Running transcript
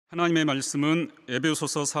하나님의 말씀은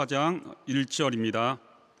에베소서 4장 1절입니다.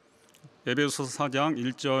 에베소서 4장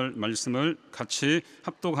 1절 말씀을 같이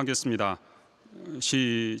합독하겠습니다.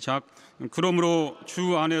 시작. 그러므로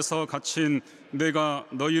주 안에서 갇힌 내가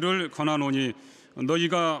너희를 권하노니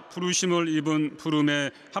너희가 부르심을 입은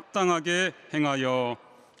부름에 합당하게 행하여.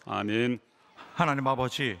 아멘. 하나님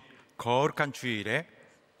아버지, 거룩한 주일에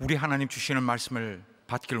우리 하나님 주시는 말씀을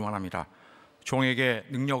받길 원합니다. 종에게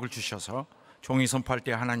능력을 주셔서 종이 선포할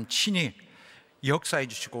때 하나님 친히 역사해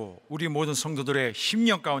주시고 우리 모든 성도들의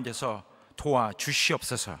심령 가운데서 도와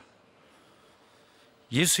주시옵소서.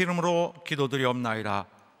 예수 이름으로 기도드리옵나이다.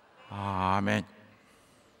 아멘.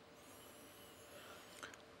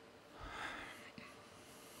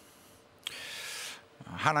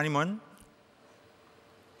 하나님은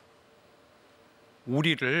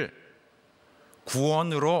우리를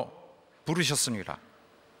구원으로 부르셨습니다.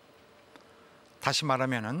 다시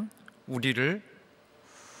말하면 우리를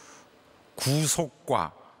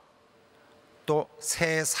구속과 또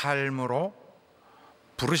새 삶으로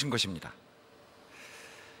부르신 것입니다.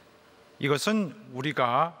 이것은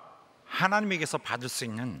우리가 하나님에게서 받을 수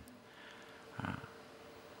있는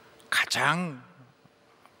가장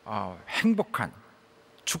행복한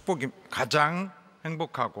축복이, 가장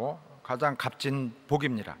행복하고 가장 값진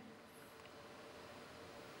복입니다.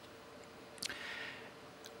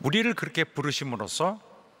 우리를 그렇게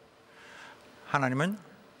부르심으로써 하나님은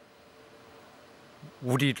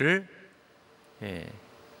우리를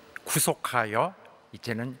구속하여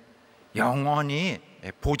이제는 영원히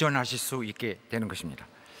보존하실 수 있게 되는 것입니다.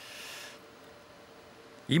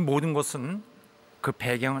 이 모든 것은, 그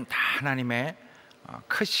배경은 다 하나님의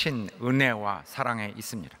크신 은혜와 사랑에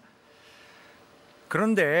있습니다.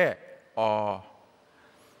 그런데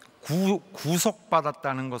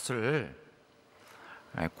구속받았다는 것을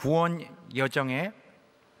구원 여정에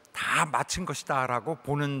다 마친 것이다 라고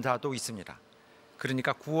보는 자도 있습니다.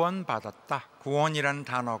 그러니까 구원받았다, 구원이라는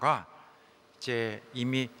단어가 이제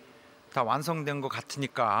이미 다 완성된 것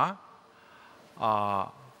같으니까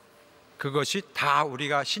그것이 다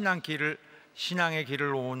우리가 신앙의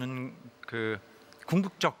길을 오는 그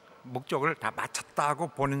궁극적 목적을 다 마쳤다고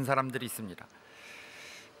보는 사람들이 있습니다.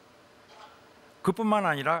 그뿐만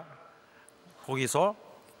아니라 거기서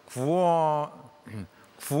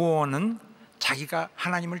구원은 자기가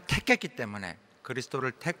하나님을 택했기 때문에,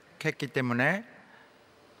 그리스도를 택했기 때문에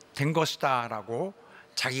된 것이다 라고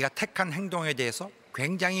자기가 택한 행동에 대해서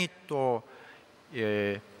굉장히 또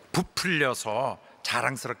부풀려서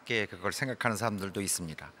자랑스럽게 그걸 생각하는 사람들도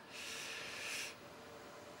있습니다.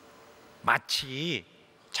 마치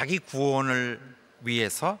자기 구원을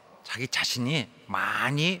위해서 자기 자신이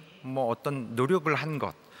많이 어떤 노력을 한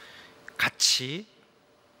것 같이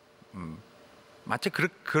마치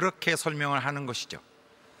그렇게 설명을 하는 것이죠.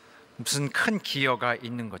 무슨 큰 기여가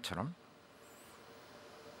있는 것처럼.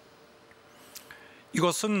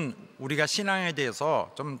 이것은 우리가 신앙에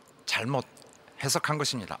대해서 좀 잘못 해석한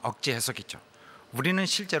것입니다. 억지 해석이죠. 우리는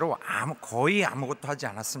실제로 거의 아무것도 하지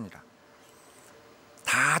않았습니다.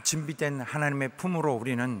 다 준비된 하나님의 품으로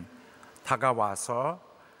우리는 다가와서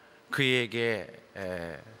그에게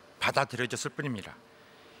받아들여졌을 뿐입니다.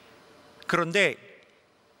 그런데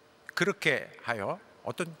그렇게 하여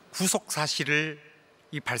어떤 구속 사실을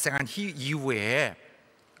발생한 이후에,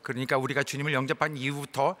 그러니까 우리가 주님을 영접한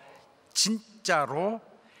이후부터 진짜로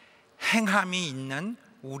행함이 있는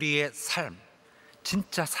우리의 삶,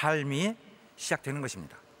 진짜 삶이 시작되는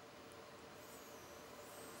것입니다.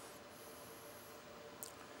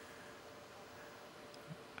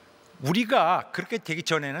 우리가 그렇게 되기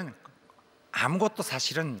전에는 아무것도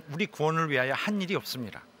사실은 우리 구원을 위하여 한 일이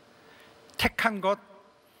없습니다. 택한 것,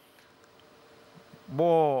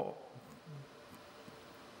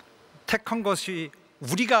 택한 것이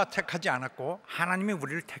우리가 택하지 않았고 하나님이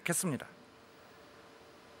우리를 택했습니다.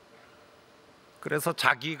 그래서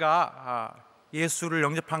자기가 예수를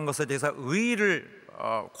영접한 것에 대해서 의의를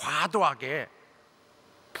과도하게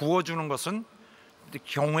부어주는 것은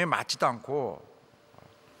경우에 맞지도 않고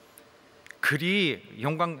그리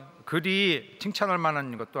칭찬할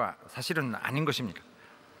만한 것도 사실은 아닌 것입니다.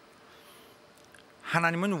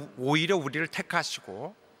 하나님은 오히려 우리를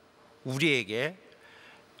택하시고 우리에게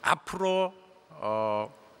앞으로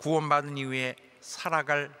구원받은 이후에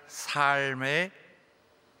살아갈 삶의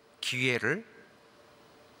기회를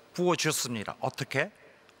부어주셨습니다. 어떻게?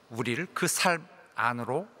 우리를 그 삶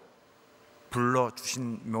안으로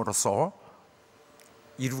불러주심으로써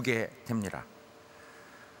이루게 됩니다.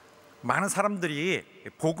 많은 사람들이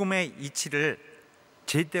복음의 이치를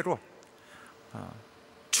제대로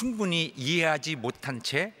충분히 이해하지 못한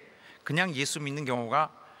채 그냥 예수 믿는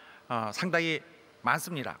경우가 상당히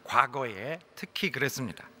많습니다. 과거에 특히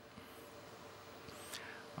그랬습니다.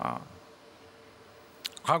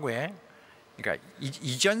 과거에, 그러니까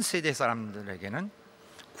이전 세대 사람들에게는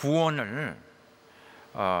구원을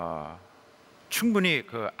충분히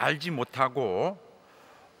알지 못하고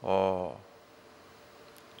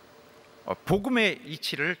복음의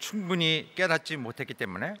이치를 충분히 깨닫지 못했기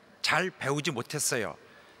때문에 잘 배우지 못했어요.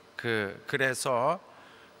 그래서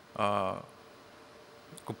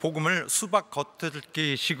그 복음을 수박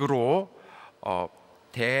겉핥기식으로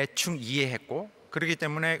대충 이해했고, 그렇기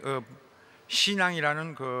때문에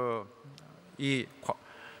신앙이라는 이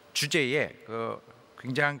주제에,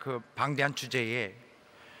 굉장히 방대한 주제에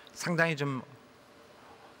상당히 좀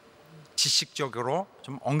지식적으로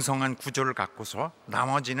좀 엉성한 구조를 갖고서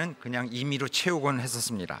나머지는 그냥 임의로 채우곤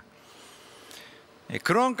했었습니다.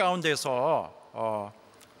 그런 가운데서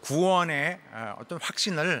구원의 어떤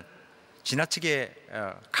확신을 지나치게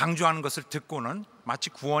강조하는 것을 듣고는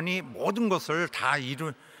마치 구원이 모든 것을 다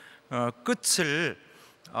이룬 끝을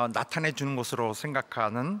나타내 주는 것으로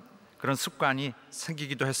생각하는 그런 습관이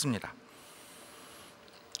생기기도 했습니다.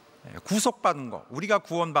 구속받은 것, 우리가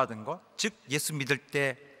구원받은 것, 즉 예수 믿을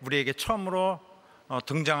때 우리에게 처음으로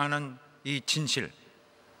등장하는 이 진실,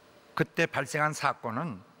 그때 발생한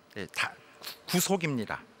사건은 다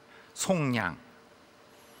구속입니다. 속량.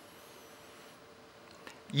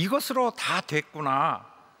 이것으로 다 됐구나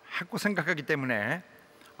하고 생각하기 때문에,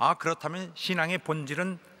 그렇다면 신앙의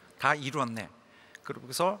본질은 다 이루었네,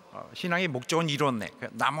 그래서 신앙의 목적은 이루었네,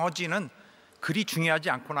 나머지는 그리 중요하지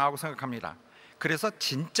않구나 하고 생각합니다. 그래서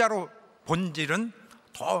진짜로 본질은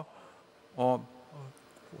더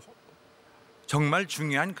정말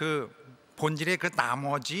중요한 그 본질의 그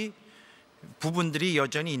나머지 부분들이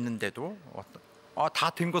여전히 있는데도 다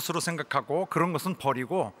된 것으로 생각하고, 그런 것은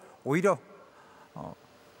버리고 오히려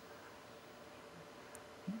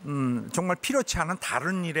정말 필요치 않은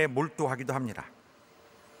다른 일에 몰두하기도 합니다.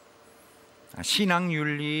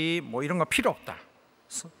 신앙윤리 이런 거 필요 없다,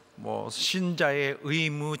 신자의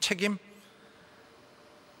의무, 책임,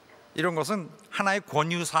 이런 것은 하나의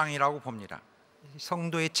권유사항이라고 봅니다.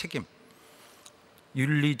 성도의 책임,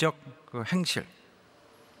 윤리적 행실,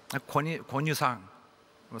 권유사항,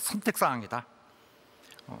 선택사항이다.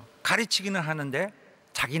 가르치기는 하는데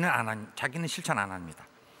자기는 실천 안 합니다.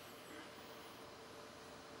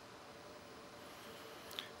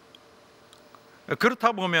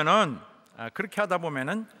 그렇게 하다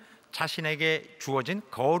보면은 자신에게 주어진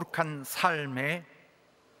거룩한 삶의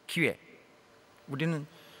기회, 우리에겐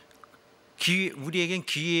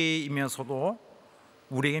기회이면서도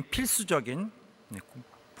우리에겐 필수적인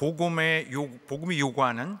복음이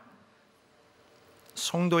요구하는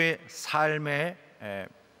성도의 삶의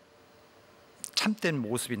참된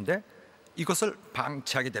모습인데, 이것을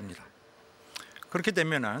방치하게 됩니다. 그렇게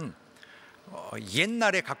되면은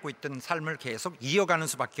옛날에 갖고 있던 삶을 계속 이어가는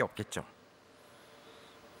수밖에 없겠죠.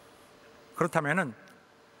 그렇다면은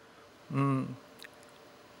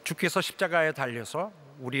주께서 십자가에 달려서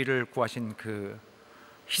우리를 구하신 그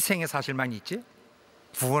희생의 사실만 있지,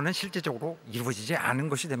 구원은 실제적으로 이루어지지 않은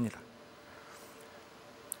것이 됩니다.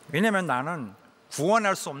 왜냐하면 나는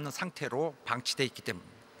구원할 수 없는 상태로 방치되어 있기 때문에,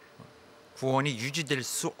 구원이 유지될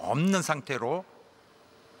수 없는 상태로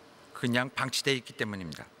그냥 방치되어 있기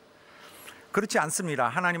때문입니다. 그렇지 않습니다.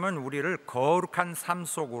 하나님은 우리를 거룩한 삶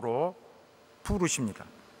속으로 부르십니다.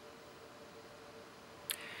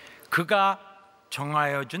 그가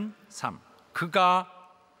정하여 준 삶, 그가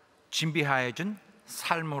준비하여 준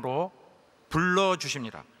삶으로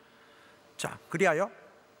불러주십니다. 자, 그리하여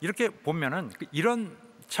이렇게 보면은 이런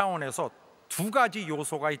차원에서 두 가지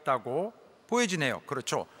요소가 있다고 보여지네요.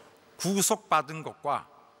 그렇죠. 구속받은 것과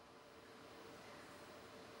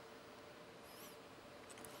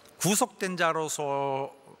구속된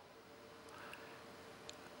자로서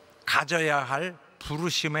가져야 할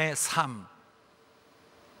부르심의 삶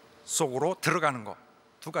속으로 들어가는 것,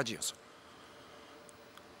 두 가지 요소.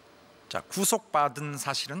 자, 구속받은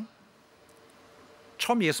사실은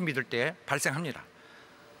처음 예수 믿을 때 발생합니다.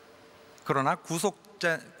 그러나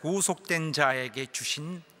구속된 자에게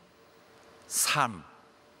주신 삶,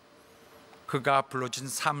 그가 불러준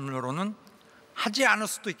삶으로는 하지 않을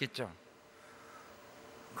수도 있겠죠.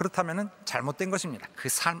 그렇다면 잘못된 것입니다. 그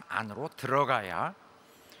삶 안으로 들어가야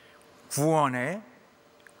구원의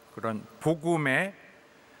그런 복음의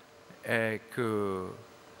그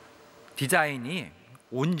디자인이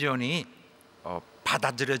온전히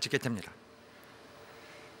받아들여지게 됩니다.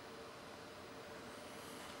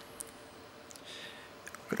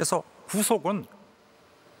 그래서 구속은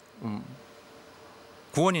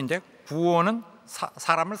구원인데, 구원은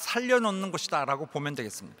사람을 살려놓는 것이다 라고 보면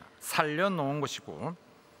되겠습니다. 살려놓은 것이고,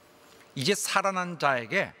 이제 살아난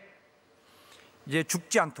자에게 이제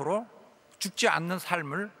죽지 않도록 죽지 않는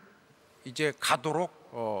삶을 이제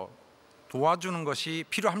가도록 도와주는 것이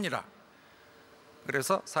필요합니다.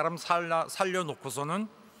 그래서 사람 살려놓고서는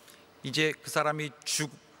이제 그 사람을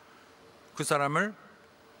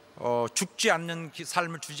죽지 않는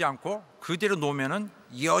삶을 주지 않고 그대로 놓으면은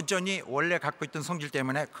여전히 원래 갖고 있던 성질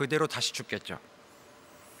때문에 그대로 다시 죽겠죠.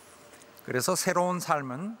 그래서 새로운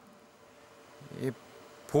삶은 이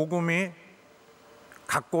복음이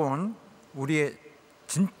갖고 온 우리의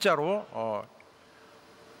진짜로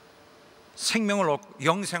생명을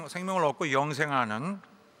얻고 영생하는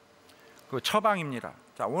그 처방입니다.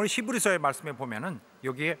 자, 오늘 히브리서의 말씀에 보면은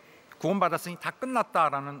여기에 구원받았으니 다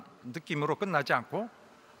끝났다라는 느낌으로 끝나지 않고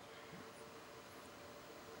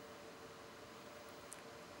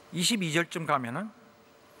 22절쯤 가면은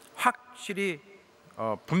확실히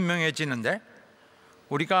분명해지는데,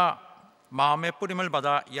 우리가 마음의 뿌림을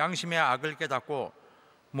받아 양심의 악을 깨닫고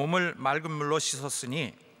몸을 맑은 물로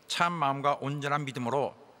씻었으니 참 마음과 온전한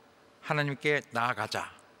믿음으로 하나님께 나아가자.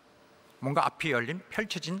 뭔가 앞이 열린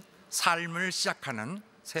펼쳐진 삶을 시작하는,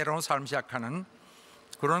 새로운 삶을 시작하는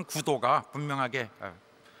그런 구도가 분명하게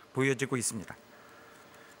보여지고 있습니다.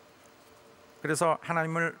 그래서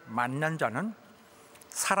하나님을 만난 자는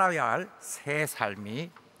살아야 할 새 삶이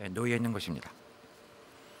놓여 있는 것입니다.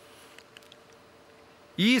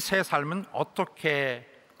 이 새 삶은 어떻게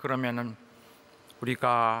그러면은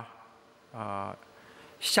우리가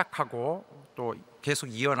시작하고 또 계속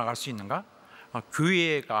이어나갈 수 있는가?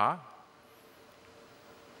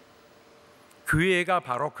 교회가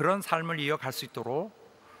바로 그런 삶을 이어갈 수 있도록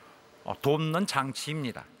돕는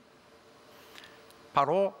장치입니다.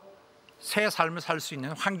 바로 새 삶을 살 수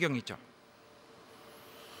있는 환경이죠.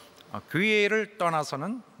 교회를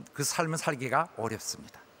떠나서는 그 삶을 살기가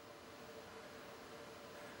어렵습니다.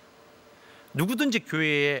 누구든지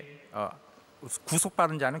교회에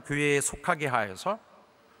구속받은 자는 교회에 속하게 하여서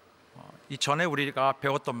이전에 우리가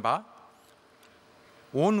배웠던 바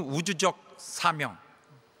온 우주적 사명,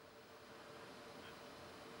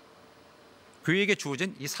 교회에게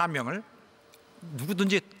주어진 이 사명을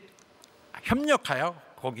누구든지 협력하여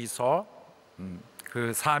거기서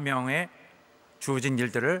그 사명에 주어진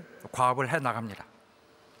일들을 과업을 해 나갑니다.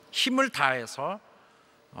 힘을 다해서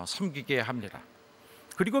섬기게 합니다.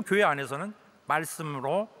 그리고 교회 안에서는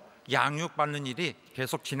말씀으로 양육받는 일이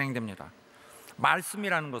계속 진행됩니다.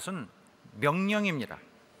 말씀이라는 것은 명령입니다.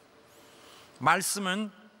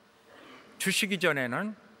 말씀은 주시기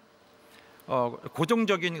전에는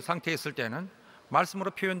고정적인 상태에 있을 때는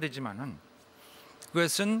말씀으로 표현되지만은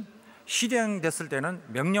그것은 실행됐을 때는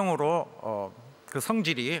명령으로 그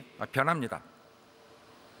성질이 변합니다.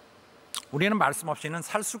 우리는 말씀 없이는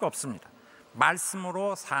살 수가 없습니다.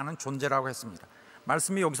 말씀으로 사는 존재라고 했습니다.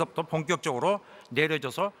 말씀이 여기서부터 본격적으로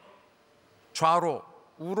내려져서 좌로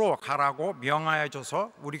우로 가라고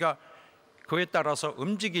명하여져서 우리가 그에 따라서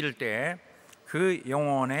움직일 때 그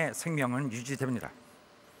영혼의 생명은 유지됩니다.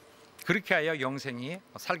 그렇게 하여 영생이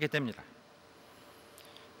살게 됩니다.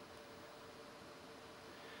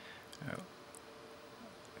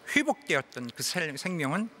 회복되었던 그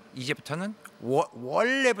생명은 이제부터는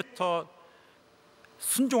원래부터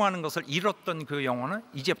순종하는 것을 잃었던 그 영혼은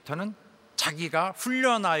이제부터는 자기가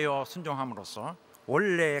훈련하여 순종함으로써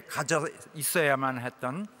원래 가져 있어야만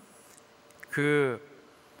했던 그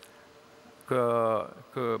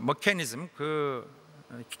메커니즘, 그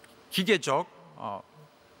기계적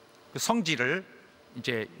그 성질을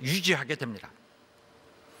이제 유지하게 됩니다.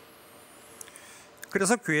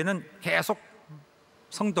 그래서 교회는 계속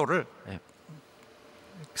성도의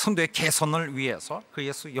개선을 위해서,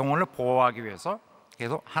 그의 영혼을 보호하기 위해서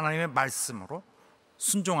계속 하나님의 말씀으로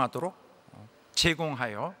순종하도록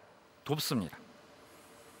제공하여 돕습니다.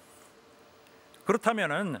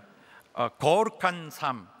 그렇다면은 거룩한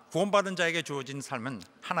삶, 구원받은 자에게 주어진 삶은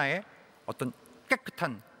하나의 어떤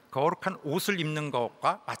깨끗한 거룩한 옷을 입는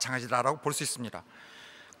것과 마찬가지다라고 볼 수 있습니다.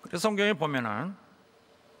 그래서 성경에 보면은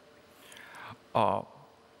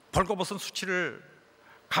벌거벗은 수치를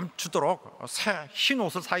감추도록 흰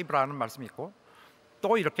옷을 사입으라는 말씀이 있고,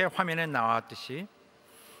 또 이렇게 화면에 나왔듯이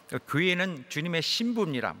교회는 주님의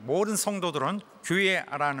신부입니다. 모든 성도들은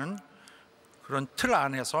교회라는 그런 틀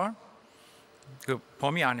안에서, 그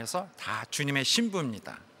범위 안에서 다 주님의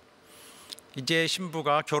신부입니다. 이제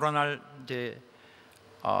신부가 결혼할 이제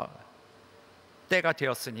때가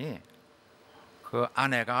되었으니 그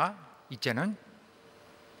아내가 이제는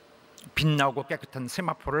빛나고 깨끗한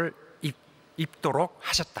세마포를 입도록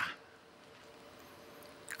하셨다.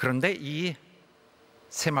 그런데 이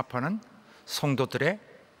세마포는 성도들의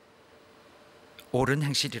옳은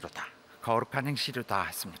행실이로다, 거룩한 행실이로다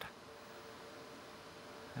했습니다.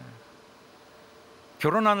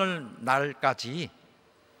 결혼하는 날까지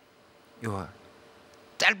요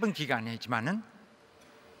짧은 기간이지만은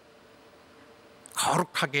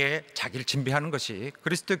거룩하게 자기를 준비하는 것이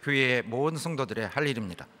그리스도 교회의 모든 성도들의 할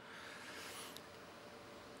일입니다.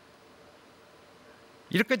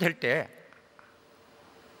 이렇게 될 때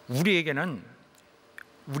우리에게는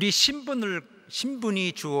우리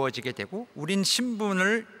신분이 주어지게 되고 우린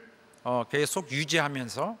신분을 계속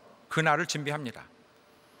유지하면서 그날을 준비합니다.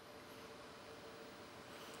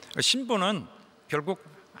 신분은 결국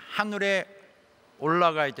하늘에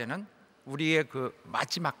올라가야 되는 우리의 그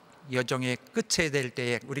마지막 여정의 끝에 될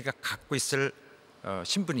때에 우리가 갖고 있을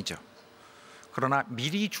신분이죠. 그러나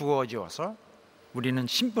미리 주어져서 우리는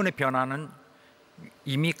신분의 변화는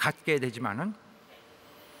이미 갖게 되지만은,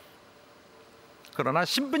 그러나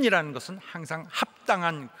신분이라는 것은 항상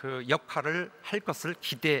합당한 그 역할을 할 것을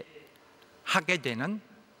기대하게 되는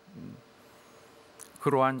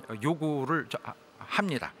그러한 요구를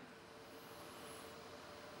합니다.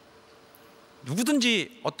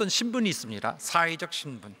 누구든지 어떤 신분이 있습니다. 사회적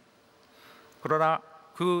신분. 그러나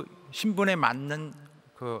그 신분에 맞는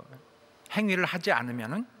그 행위를 하지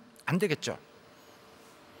않으면 안 되겠죠.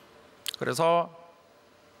 그래서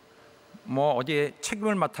뭐 어디에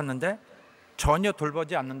책임을 맡았는데 전혀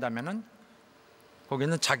돌보지 않는다면은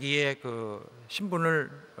거기는 자기의 그 신분에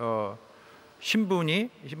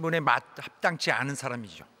합당치 않은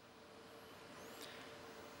사람이죠.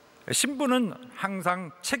 신분은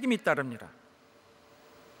항상 책임이 따릅니다.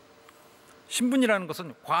 신분이라는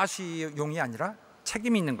것은 과시용이 아니라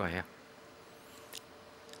책임이 있는 거예요.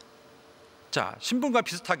 자, 신분과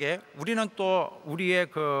비슷하게 우리는 또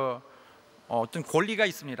우리의 그 어떤 권리가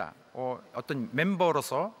있습니다. 어떤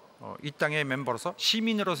멤버로서, 이 땅의 멤버로서,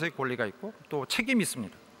 시민으로서의 권리가 있고 또 책임이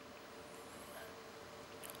있습니다.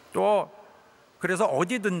 또 그래서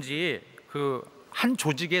어디든지 그 한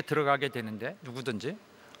조직에 들어가게 되는데, 누구든지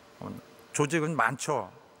조직은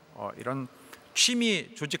많죠. 이런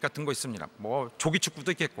취미 조직 같은 거 있습니다. 뭐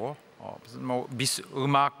조기축구도 있겠고, 무슨 뭐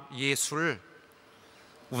음악, 예술,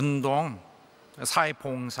 운동,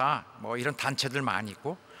 사회봉사, 뭐 이런 단체들 많이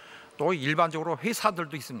있고, 또 일반적으로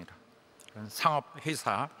회사들도 있습니다. 상업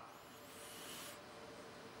회사,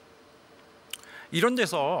 이런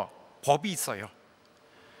데서 법이 있어요.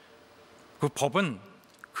 그 법은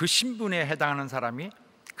그 신분에 해당하는 사람이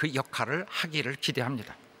그 역할을 하기를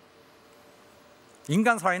기대합니다.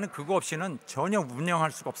 인간 사회는 그거 없이는 전혀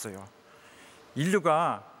운영할 수가 없어요.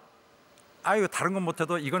 인류가 다른 건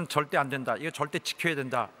못해도 이건 절대 안 된다, 이거 절대 지켜야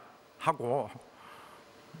된다 하고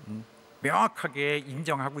명확하게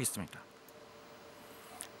인정하고 있습니다.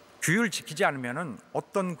 규율을 지키지 않으면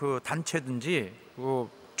어떤 그 단체든지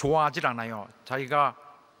좋아하질 않아요. 자기가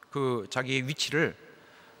그 자기의 위치를,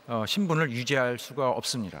 신분을 유지할 수가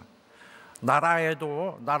없습니다.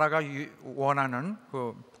 나라에도 나라가 원하는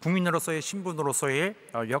그 국민으로서의 신분으로서의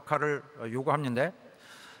역할을 요구하는데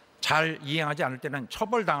잘 이행하지 않을 때는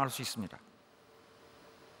처벌당할 수 있습니다.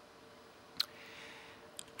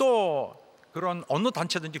 또 그런 어느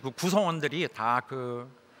단체든지 그 구성원들이 다 그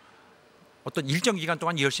어떤 일정 기간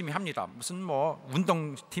동안 열심히 합니다. 무슨 뭐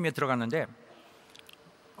운동팀에 들어갔는데,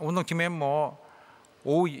 운동팀에 뭐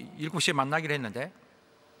오후 7시에 만나기로 했는데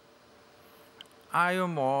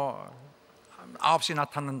뭐 9시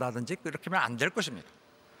나타난다든지 그렇게 하면 안 될 것입니다.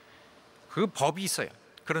 그 법이 있어요.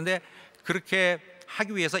 그런데 그렇게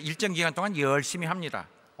하기 위해서 일정 기간 동안 열심히 합니다.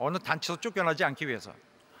 어느 단체에서 쫓겨나지 않기 위해서,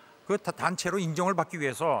 그 단체로 인정을 받기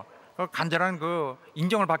위해서 간절한 그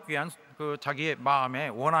인정을 받기 위한 그 자기의 마음의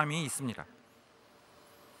원함이 있습니다.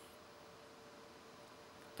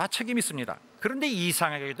 다 책임이 있습니다. 그런데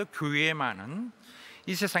이상하게도 교회에 많은,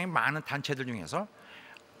 이 세상에 많은 단체들 중에서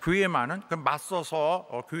교회에 많은 그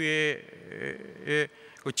맞서서 교회의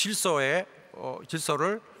그 질서를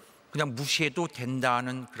그냥 무시해도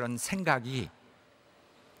된다는 그런 생각이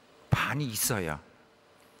많이 있어요.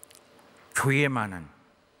 교회에 많은,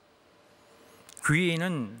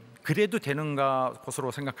 교회는 그래도 되는가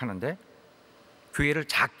것으로 생각하는데 교회를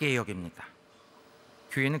작게 여깁니다.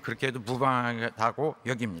 교회는 그렇게 해도 무방하다고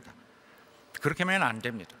여깁니다. 그렇게 하면 안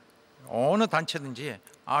됩니다. 어느 단체든지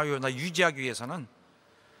나 유지하기 위해서는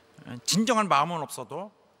진정한 마음은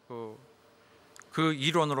없어도 그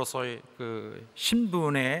일원으로서의 그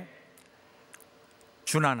신분에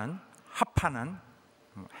준하는, 합하는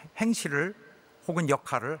행실을 혹은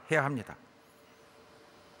역할을 해야 합니다.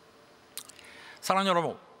 사랑하는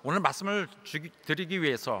여러분, 오늘 말씀을 드리기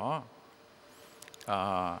위해서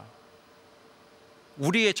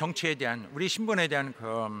우리의 정체에 대한, 우리 신분에 대한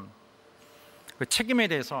그 책임에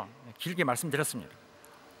대해서 길게 말씀드렸습니다.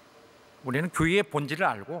 우리는 교회의 본질을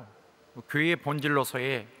알고 교회의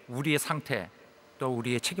본질로서의 우리의 상태, 또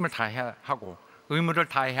우리의 책임을 다해야 하고 의무를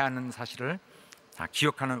다해야 하는 사실을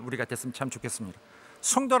기억하는 우리가 됐으면 참 좋겠습니다.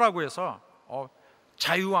 성도라고 해서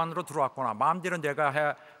자유 안으로 들어왔거나 마음대로 내가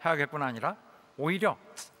해야겠구나 아니라 오히려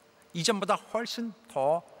이전보다 훨씬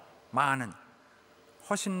더 많은,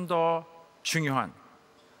 훨씬 더 중요한,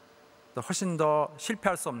 또 훨씬 더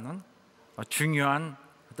실패할 수 없는 중요한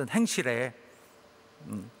어떤 행실의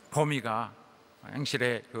범위가,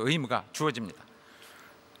 행실의 그 의무가 주어집니다.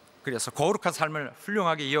 그래서 거룩한 삶을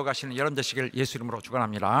훌륭하게 이어가시는 여러분 되시길 예수 이름으로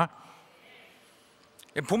축원합니다.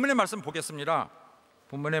 본문의 말씀 보겠습니다.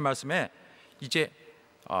 본문의 말씀에 이제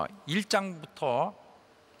 1장부터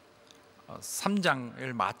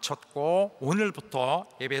 3장을 마쳤고 오늘부터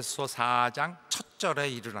에베소서 4장 첫 절에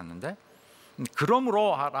이르렀는데,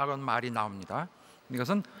 그러므로 라는 말이 나옵니다.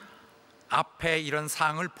 이것은 앞에 이런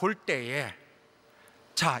상을 볼 때에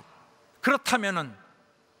자, 그렇다면은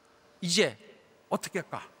이제 어떻게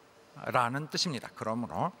할까? 라는 뜻입니다.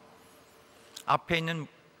 그러므로 앞에 있는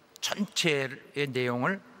전체의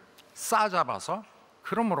내용을 싸잡아서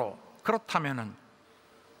그러므로 그렇다면은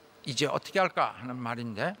이제 어떻게 할까 하는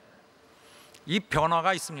말인데, 이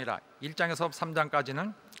변화가 있습니다. 1장에서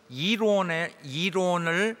 3장까지는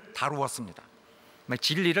이론을 다루었습니다.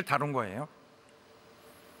 진리를 다룬 거예요.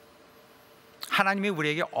 하나님이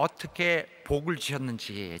우리에게 어떻게 복을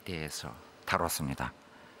주셨는지에 대해서 다뤘습니다.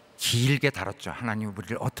 길게 다뤘죠. 하나님이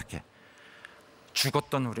우리를 어떻게,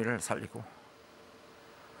 죽었던 우리를 살리고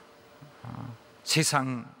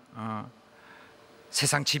세상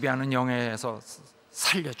지배하는 영에서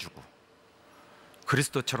살려주고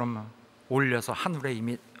그리스도처럼 올려서 하늘에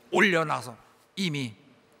이미 올려놔서 이미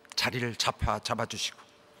자리를 잡아주시고,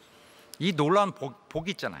 이 놀라운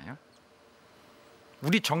복이 있잖아요.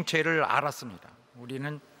 우리 정체를 알았습니다.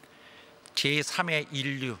 우리는 제3의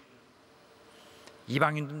인류,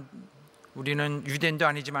 이방인, 우리는 유대인도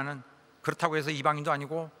아니지만은 그렇다고 해서 이방인도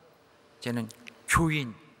아니고, 쟤는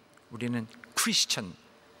교인, 우리는 크리스천,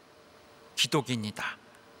 기독인이다.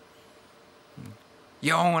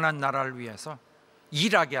 영원한 나라를 위해서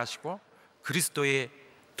일하게 하시고 그리스도의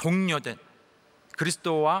동료된,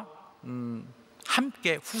 그리스도와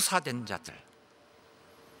함께 후사된 자들,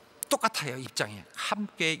 똑같아요. 입장이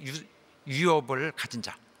함께 유업을 가진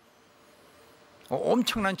자,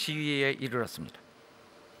 엄청난 지위에 이르렀습니다.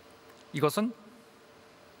 이것을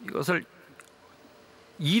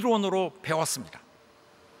이론으로 배웠습니다.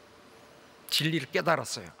 진리를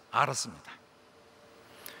깨달았어요. 알았습니다.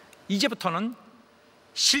 이제부터는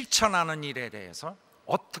실천하는 일에 대해서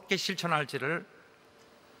어떻게 실천할지를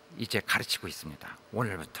이제 가르치고 있습니다.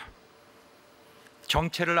 오늘부터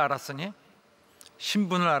정체를 알았으니,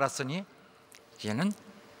 신분을 알았으니 이제는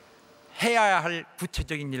해야 할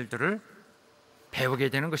구체적인 일들을 배우게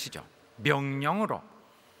되는 것이죠. 명령으로.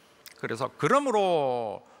 그래서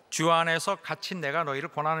그러므로 주 안에서 같이 내가 너희를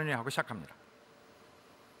권하느니 하고 시작합니다.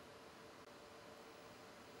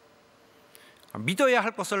 믿어야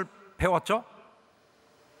할 것을 배웠죠.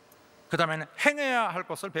 그 다음에는 행해야 할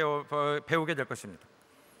것을 배우게 될 것입니다.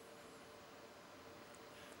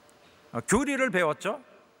 교리를 배웠죠.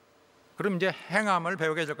 그럼 이제 행함을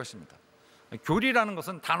배우게 될 것입니다. 교리라는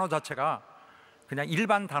것은 단어 자체가 그냥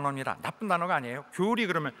일반 단어입니다. 나쁜 단어가 아니에요. 교리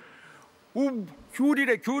그러면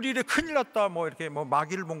교리래 큰일 났다 이렇게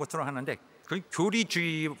마귀를 본 것처럼 하는데, 그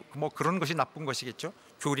교리주의 그런 것이 나쁜 것이겠죠.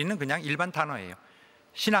 교리는 그냥 일반 단어예요.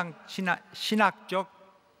 신학적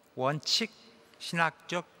원칙,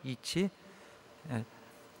 신학적 이치,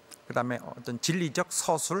 그 다음에 어떤 진리적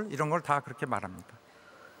서술, 이런 걸 다 그렇게 말합니다.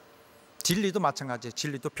 진리도 마찬가지예요.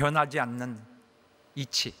 진리도 변하지 않는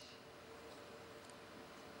이치.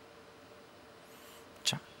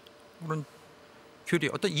 자, 물론 교리,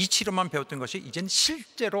 어떤 이치로만 배웠던 것이 이제는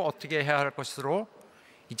실제로 어떻게 해야 할 것으로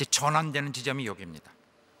이제 전환되는 지점이 여기입니다.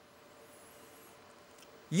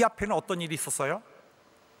 이 앞에는 어떤 일이 있었어요?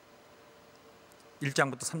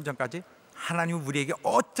 1장부터 3장까지 하나님 우리에게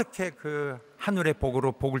어떻게 그 하늘의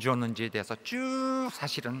복으로 복을 주었는지에 대해서 쭉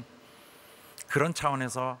사실은 그런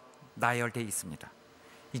차원에서 나열되어 있습니다.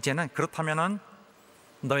 이제는 그렇다면은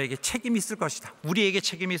너에게 책임이 있을 것이다. 우리에게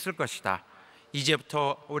책임이 있을 것이다.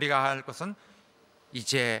 이제부터 우리가 할 것은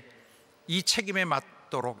이제 이 책임에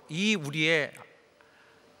맞도록, 이 우리의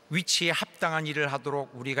위치에 합당한 일을 하도록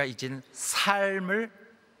우리가 이제는 삶을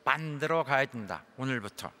만들어 가야 된다.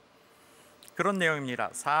 오늘부터 그런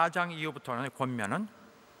내용입니다. 4장 이후부터는 권면은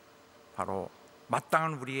바로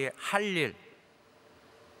마땅한 우리의 할 일,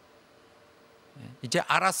 이제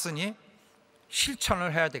알았으니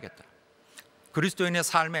실천을 해야 되겠다. 그리스도인의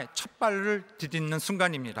삶의 첫 발을 디딛는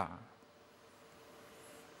순간입니다.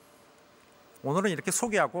 오늘은 이렇게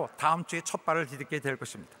소개하고 다음 주에 첫 발을 디딛게 될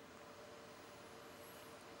것입니다.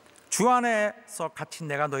 주 안에서 같이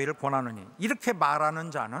내가 너희를 권하느니, 이렇게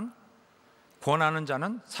말하는 자는 권하는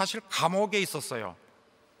자는 사실 감옥에 있었어요.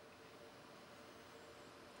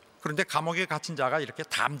 그런데 감옥에 갇힌 자가 이렇게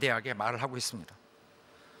담대하게 말을 하고 있습니다.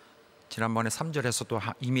 지난번에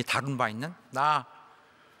 3절에서도 이미 다룬 바 있는 나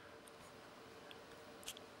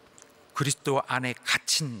그리스도 안에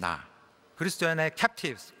갇힌 나, 그리스도 안에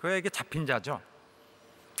captives, 그에게 잡힌 자죠.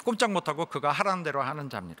 꼼짝 못하고 그가 하라는 대로 하는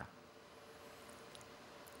자입니다.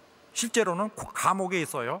 실제로는 감옥에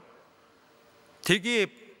있어요. 되게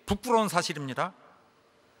부끄러운 사실입니다.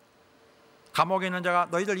 감옥에 있는 자가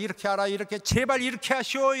너희들 이렇게 하라, 이렇게 제발 이렇게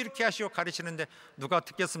하시오, 이렇게 하시오 가르치는데 누가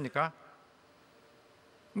듣겠습니까?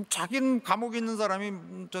 자기는 감옥에 있는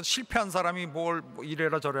사람이, 실패한 사람이 뭘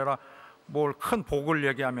이래라 저래라 뭘 큰 복을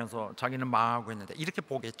얘기하면서 자기는 망하고 있는데 이렇게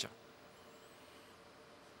보겠죠.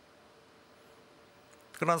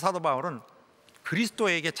 그러나 사도 바울은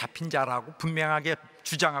그리스도에게 잡힌 자라고 분명하게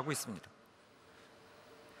주장하고 있습니다.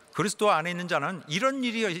 그리스도 안에 있는 자는 이런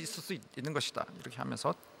일이 있을 수 있는 것이다 이렇게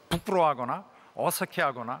하면서 부끄러워하거나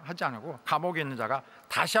어색해하거나 하지 않고 감옥에 있는 자가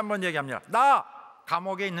다시 한번 얘기합니다. 나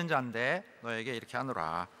감옥에 있는 자인데 너에게 이렇게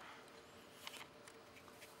하노라.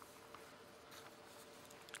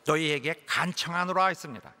 너희에게 간청하노라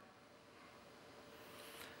했습니다.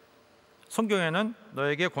 성경에는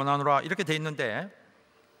너에게 권하노라 이렇게 돼 있는데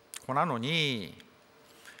권하노니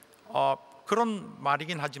그런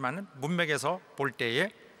말이긴 하지만 문맥에서 볼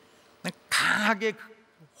때에 강하게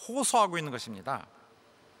호소하고 있는 것입니다.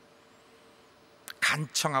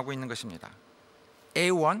 간청하고 있는 것입니다.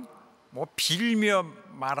 애원, 빌며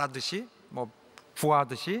말하듯이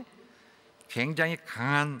구하듯이 굉장히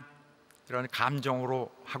강한 이런 감정으로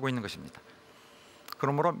하고 있는 것입니다.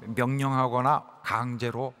 그러므로 명령하거나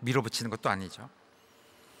강제로 밀어붙이는 것도 아니죠.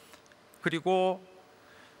 그리고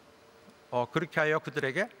그렇게 하여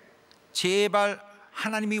그들에게 제발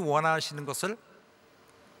하나님이 원하시는 것을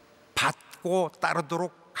받고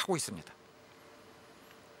따르도록 하고 있습니다.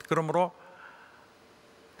 그러므로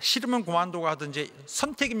싫으면 그만두고 하든지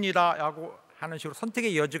선택입니다 하고 하는 식으로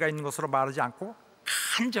선택의 여지가 있는 것으로 말하지 않고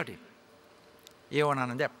간절히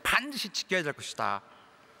예언하는데 반드시 지켜야 될 것이다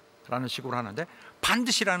라는 식으로 하는데,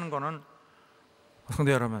 반드시라는 것은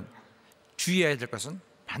성도 여러분 주의해야 될 것은,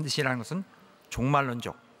 반드시라는 것은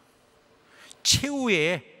종말론적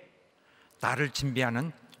최후의 나를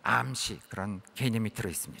준비하는 암시, 그런 개념이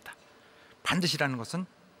들어있습니다. 반드시라는 것은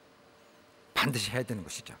반드시 해야 되는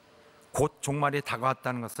것이죠. 곧 종말이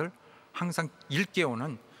다가왔다는 것을 항상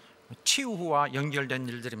일깨우는 최후와 연결된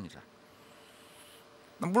일들입니다.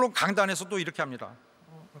 물론 강단에서도 이렇게 합니다.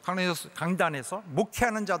 강단에서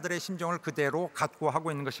목회하는 자들의 심정을 그대로 갖고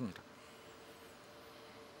하고 있는 것입니다.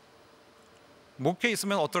 목회에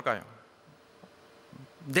있으면 어떨까요?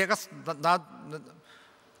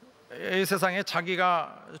 이 세상에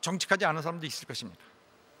자기가 정직하지 않은 사람도 있을 것입니다.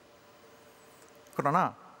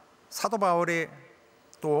 그러나 사도 바울이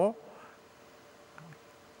또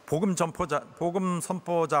복음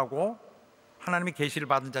선포자고 하나님의 계시를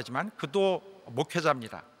받은 자지만 그도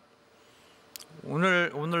목회자입니다.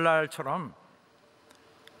 오늘날처럼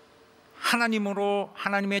하나님으로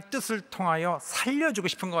하나님의 뜻을 통하여 살려주고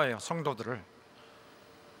싶은 거예요. 성도들을,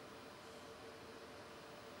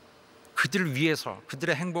 그들을 위해서,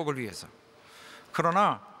 그들의 행복을 위해서.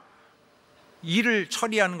 그러나 일을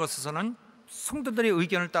처리하는 것에서는 성도들의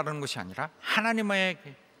의견을 따르는 것이 아니라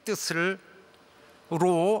하나님의 뜻으로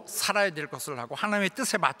살아야 될 것을 하고 하나님의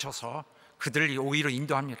뜻에 맞춰서 그들을 오히려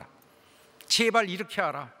인도합니다. 제발 이렇게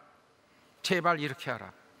하라, 제발 이렇게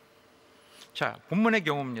하라. 자, 본문의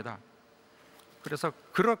경우입니다. 그래서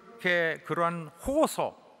그러한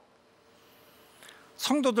호소,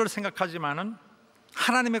 성도들 생각하지만은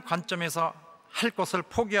하나님의 관점에서 할 것을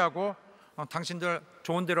포기하고 당신들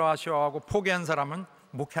좋은 대로 하시오 하고 포기한 사람은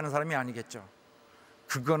목회하는 사람이 아니겠죠.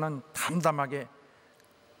 그거는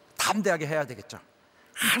담대하게 해야 되겠죠.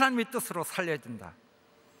 하나님의 뜻으로 살려야 된다.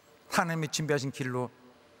 하나님이 준비하신 길로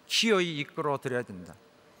기어이 이끌어 드려야 된다.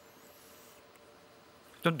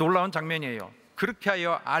 좀 놀라운 장면이에요. 그렇게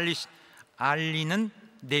하여 알리는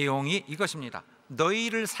내용이 이것입니다.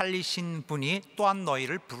 너희를 살리신 분이 또한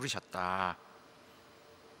너희를 부르셨다.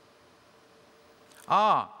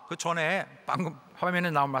 그 전에 방금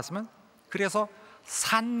화면에 나온 말씀은 그래서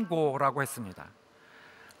산고라고 했습니다.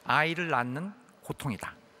 아이를 낳는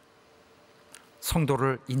고통이다.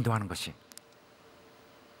 성도를 인도하는 것이.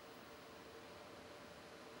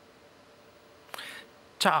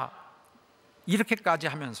 자, 이렇게까지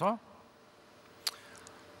하면서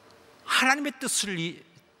하나님의 뜻을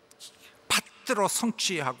받들어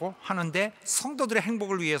성취하고 하는데 성도들의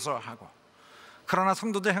행복을 위해서 하고, 그러나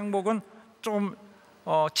성도들의 행복은 좀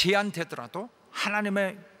제한되더라도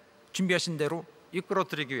하나님의 준비하신 대로 이끌어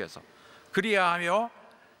드리기 위해서, 그리하여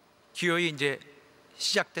기어이 이제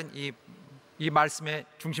시작된 이 말씀의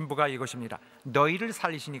중심부가 이것입니다. 너희를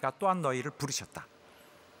살리시니까 또한 너희를 부르셨다.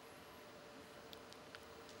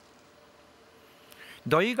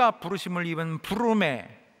 너희가 부르심을 입은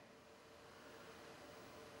부름에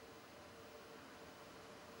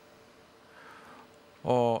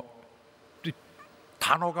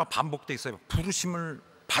단어가 반복되어 있어요. 부르심을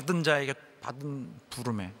받은 자에게 받은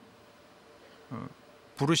부름에,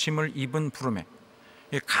 부르심을 입은 부름에,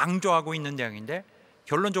 강조하고 있는 내용인데,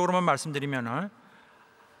 결론적으로만 말씀드리면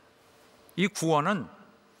이 구원은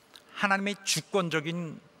하나님의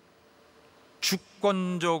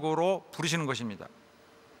주권적으로 부르시는 것입니다.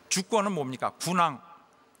 주권은 뭡니까? 군왕,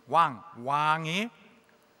 왕이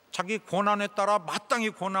자기 권한에 따라 마땅히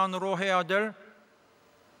권한으로 해야 될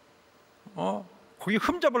거기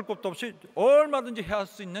흠잡을 것도 없이 얼마든지 해야 할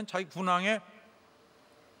수 있는 자기 군왕의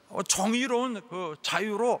정의로운 그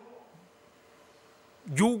자유로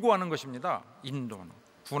요구하는 것입니다. 인도는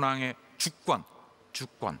군왕의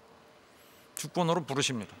주권으로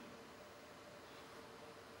부르십니다.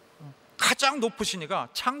 가장 높으시니까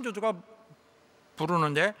창조주가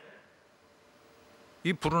부르는데,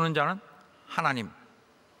 이 부르는 자는 하나님이십니다.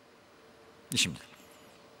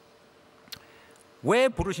 왜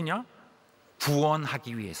부르시냐?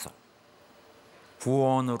 구원하기 위해서.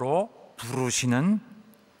 구원으로 부르시는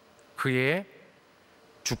그의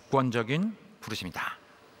주권적인 부르심이다.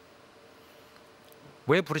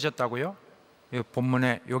 왜 부르셨다고요?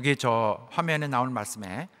 본문에 여기 저 화면에 나올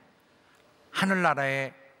말씀에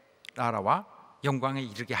하늘나라의 나라와 영광에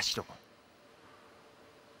이르게 하시려고,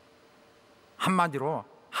 한마디로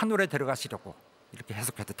하늘에 데려가시려고 이렇게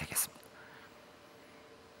해석해도 되겠습니다.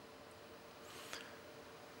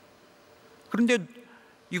 그런데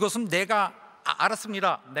이것은 내가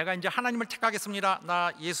알았습니다, 내가 이제 하나님을 택하겠습니다,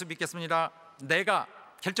 나 예수 믿겠습니다, 내가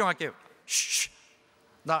결정할게요,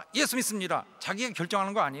 나 예수 믿습니다, 자기가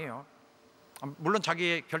결정하는 거 아니에요. 물론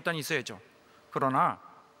자기의 결단이 있어야죠. 그러나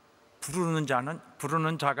부르는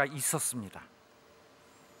자가 있었습니다.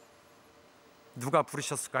 누가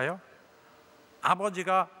부르셨을까요?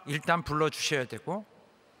 아버지가 일단 불러주셔야 되고,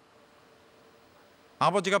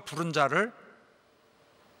 아버지가 부른 자를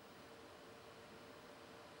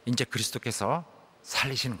이제 그리스도께서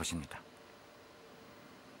살리시는 것입니다.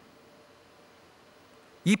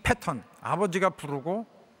 이 패턴, 아버지가 부르고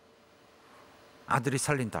아들이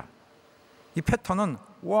살린다, 이 패턴은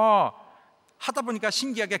하다 보니까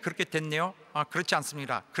신기하게 그렇게 됐네요. 그렇지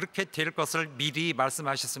않습니다. 그렇게 될 것을 미리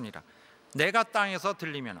말씀하셨습니다. 내가 땅에서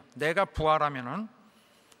들리면, 내가 부활하면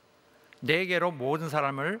내게로 모든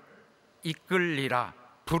사람을 이끌리라,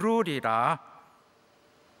 부르리라.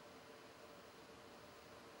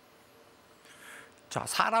 자,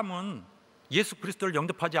 사람은 예수 그리스도를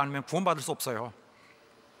영접하지 않으면 구원받을 수 없어요.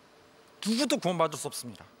 누구도 구원받을 수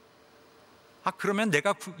없습니다. 그러면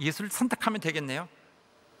내가 예수를 선택하면 되겠네요.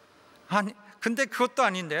 아니, 근데 그것도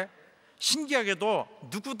아닌데, 신기하게도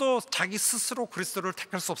누구도 자기 스스로 그리스도를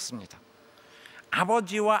택할 수 없습니다.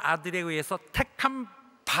 아버지와 아들에 의해서 택함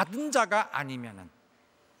받은 자가 아니면은,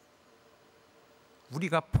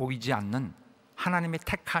 우리가 보이지 않는 하나님의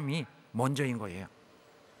택함이 먼저인 거예요.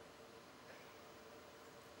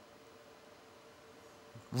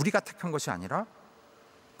 우리가 택한 것이 아니라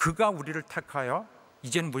그가 우리를 택하여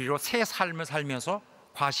이제는 우리로 새 삶을 살면서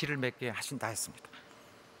과실을 맺게 하신다 했습니다.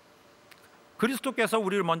 그리스도께서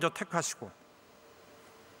우리를 먼저 택하시고,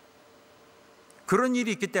 그런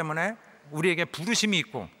일이 있기 때문에 우리에게 부르심이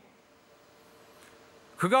있고,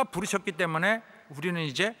 그가 부르셨기 때문에 우리는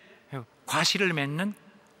이제 과실을 맺는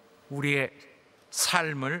우리의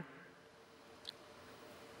삶을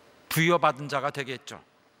부여받은 자가 되겠죠.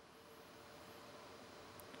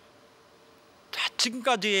 자,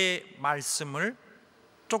 지금까지의 말씀을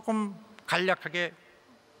조금 간략하게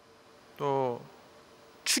또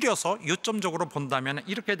추려서 요점적으로 본다면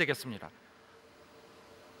이렇게 되겠습니다.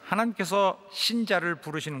 하나님께서 신자를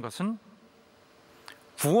부르시는 것은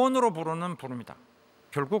구원으로 부르는 부름이다.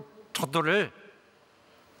 결국 저들을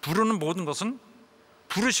부르는 모든 것은,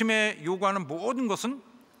 부르심에 요구하는 모든 것은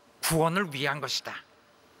구원을 위한 것이다.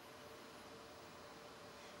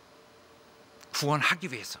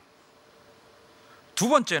 구원하기 위해서. 두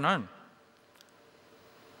번째는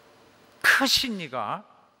크신 이가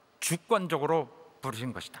주권적으로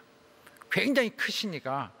부르신 것이다. 굉장히 크신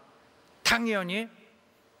이가 당연히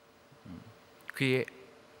그의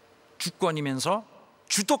주권이면서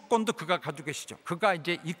주도권도 그가 가지고 계시죠. 그가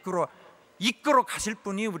이제 이끌어 가실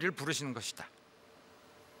분이 우리를 부르시는 것이다.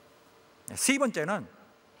 세 번째는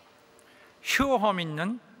효험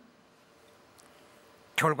있는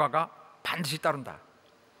결과가 반드시 따른다.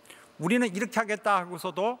 우리는 이렇게 하겠다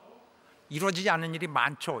하고서도 이루어지지 않는 일이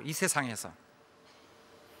많죠. 이 세상에서.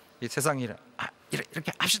 이 세상이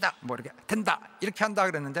이렇게 합시다, 뭐 이렇게 된다, 이렇게 한다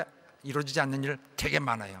그랬는데 이루어지지 않는 일 되게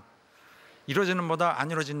많아요. 이루어지는 보다 안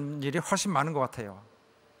이루어지는 일이 훨씬 많은 것 같아요.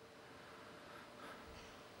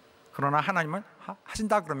 그러나 하나님은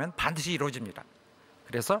하신다 그러면 반드시 이루어집니다.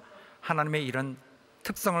 그래서 하나님의 이런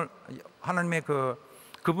특성을, 하나님의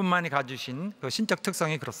그분만이 가지신 그 신적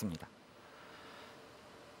특성이 그렇습니다.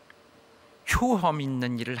 효험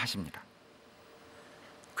있는 일을 하십니다.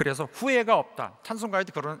 그래서 후회가 없다.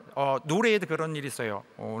 찬송가에도 그런, 노래에도 그런 일이 있어요.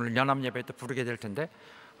 오늘 연합예배 때 부르게 될 텐데,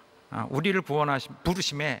 우리를 구원하신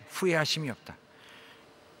부르심에 후회하심이 없다.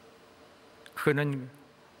 그는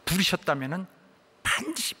부르셨다면은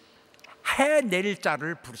반드시 해낼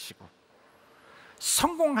자를 부르시고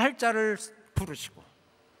성공할 자를 부르시고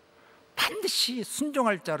반드시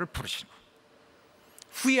순종할 자를 부르시고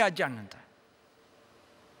후회하지 않는다.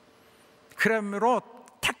 그러므로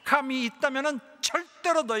택함이 있다면은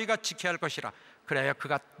절대로 너희가 지켜야 할 것이라. 그래야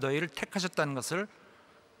그가 너희를 택하셨다는 것을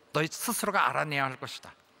너희 스스로가 알아내야 할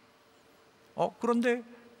것이다. 그런데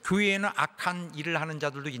교회에는 악한 일을 하는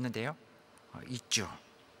자들도 있는데요. 있죠.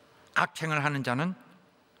 악행을 하는 자는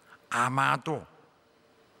아마도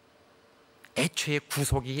애초에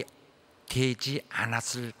구속이 되지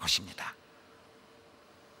않았을 것입니다.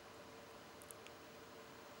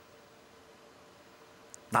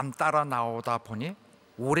 남 따라 나오다 보니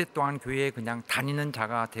오랫동안 교회에 그냥 다니는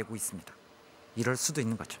자가 되고 있습니다. 이럴 수도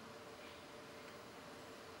있는 거죠.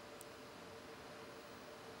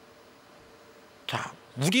 자,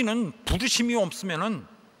 우리는 부르심이 없으면은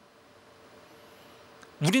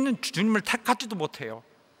우리는 주님을 택하지도 못해요.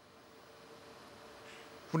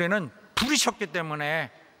 우리는 부르셨기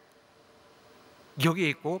때문에 여기에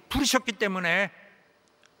있고, 부르셨기 때문에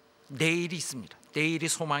내일이 있습니다. 내일이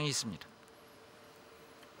소망이 있습니다.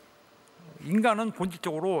 인간은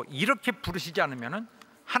본질적으로 이렇게 부르시지 않으면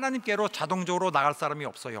하나님께로 자동적으로 나갈 사람이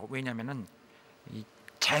없어요. 왜냐하면 이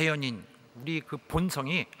자연인 우리 그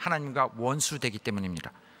본성이 하나님과 원수되기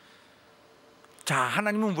때문입니다. 자,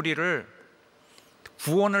 하나님은 우리를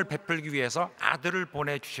구원을 베풀기 위해서 아들을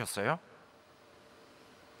보내주셨어요.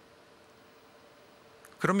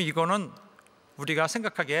 그러면 이거는 우리가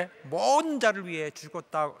생각하기에 모든 자를 위해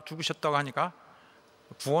죽으셨다고 하니까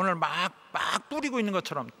구원을 막 뿌리고 있는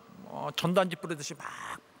것처럼, 전단지 뿌리듯이 막,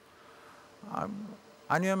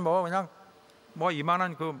 아니면 그냥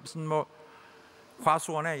이만한 무슨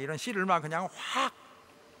과수원에 이런 씨를 막 그냥 확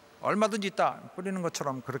얼마든지 있다 뿌리는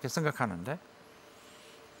것처럼 그렇게 생각하는데,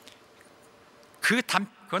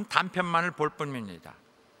 그건 단편만을 볼 뿐입니다.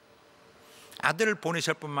 아들을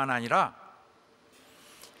보내실 뿐만 아니라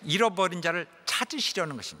잃어버린 자를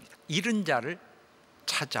찾으시려는 것입니다. 잃은 자를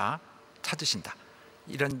찾으신다.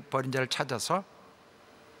 잃어버린 자를 찾아서,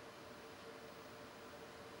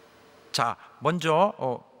 자, 먼저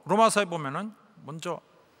로마서에 보면은 먼저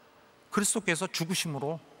그리스도께서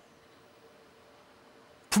죽으심으로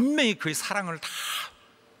분명히 그의 사랑을 다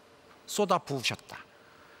쏟아 부으셨다.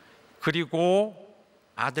 그리고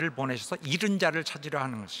아들을 보내셔서 잃은 자를 찾으려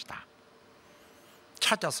하는 것이다.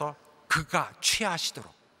 찾아서 그가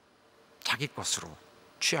취하시도록, 자기 것으로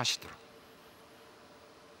취하시도록.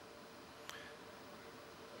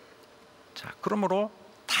 자, 그러므로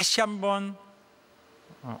다시 한번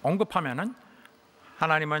언급하면은,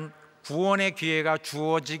 하나님은 구원의 기회가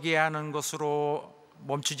주어지게 하는 것으로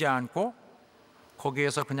멈추지 않고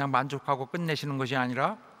거기에서 그냥 만족하고 끝내시는 것이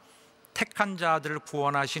아니라 택한 자들을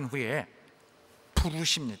구원하신 후에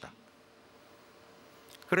부르십니다.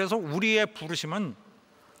 그래서 우리의 부르심은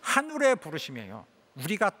하늘의 부르심이에요.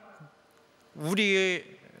 우리가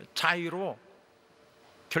우리의 자유로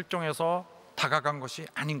결정해서 다가간 것이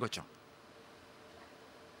아닌 거죠.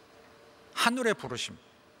 하늘의 부르심.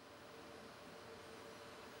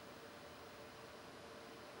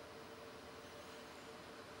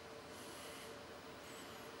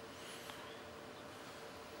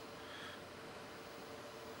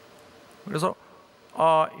 그래서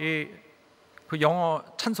그 영어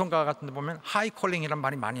찬송가 같은 데 보면 하이 콜링이란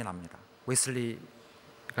말이 많이 납니다.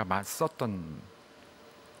 웨슬리가 썼던,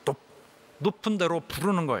 또 높은 데로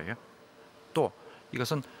부르는 거예요. 또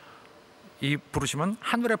이것은, 이 부르심은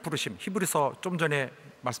하늘의 부르심, 히브리서 좀 전에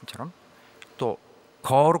말씀처럼 또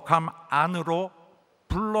거룩함 안으로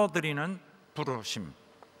불러들이는 부르심.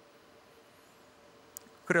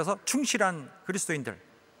 그래서 충실한 그리스도인들,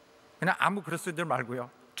 그냥 아무 그리스도인들 말고요,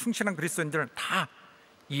 충실한 그리스도인들은 다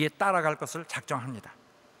이에 따라갈 것을 작정합니다.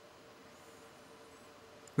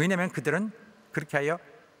 왜냐하면 그들은 그렇게 하여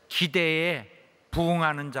기대에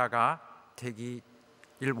부응하는 자가 되기를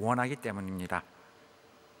원하기 때문입니다.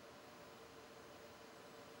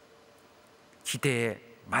 기대에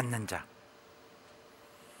맞는 자,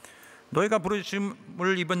 너희가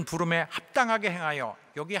부르심을 입은 부름에 합당하게 행하여.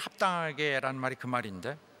 여기 합당하게라는 말이 그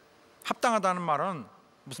말인데, 합당하다는 말은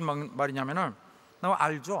무슨 말이냐면은, 너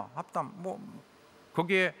알죠? 합당,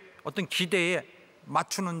 거기에 어떤 기대에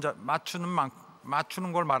맞추는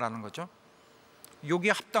걸 말하는 거죠. 여기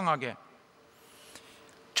합당하게.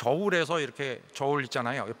 저울에서 이렇게, 저울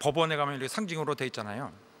있잖아요. 법원에 가면 이렇게 상징으로 돼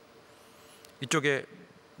있잖아요. 이쪽에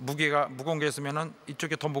무게가 무거운 게 있으면은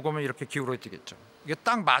이쪽에 더 무거우면 이렇게 기울어지겠죠. 이게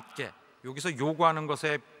딱 맞게 여기서 요구하는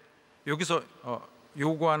것에, 여기서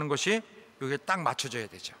요구하는 것이 여기에 딱 맞춰져야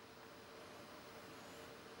되죠.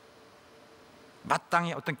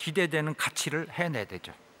 마땅히 어떤 기대되는 가치를 해내야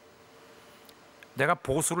되죠. 내가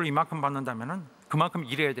보수를 이만큼 받는다면은 그만큼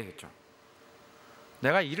일해야 되겠죠.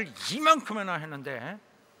 내가 일을 이만큼이나 했는데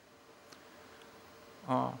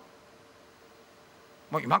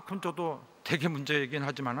이만큼 줘도 되게 문제이긴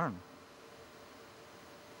하지만은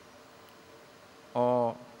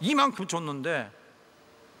이만큼 줬는데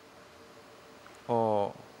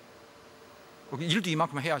일도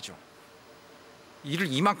이만큼 해야죠. 일을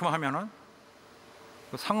이만큼 하면은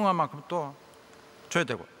그 상응한 만큼 또 줘야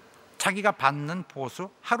되고, 자기가 받는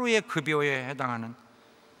보수, 하루의 급여에 해당하는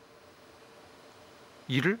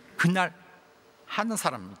일을 그날 하는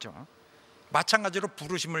사람이죠. 마찬가지로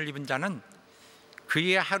부르심을 입은 자는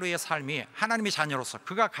그의 하루의 삶이 하나님의 자녀로서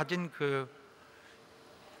그가 가진 그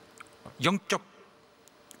영적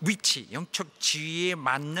위치, 영적 지위에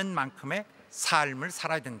맞는 만큼의 삶을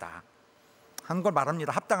살아야 된다 하는 걸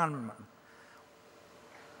말합니다. 합당한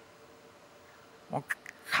말.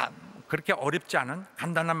 그렇게 어렵지 않은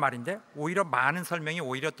간단한 말인데, 오히려 많은 설명이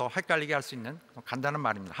오히려 더 헷갈리게 할 수 있는 간단한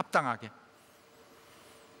말입니다. 합당하게.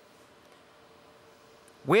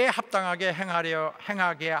 왜 합당하게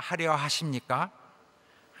행하게 하려 하십니까?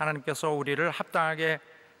 하나님께서 우리를 합당하게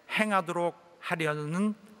행하도록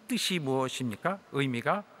하려는 뜻이 무엇입니까?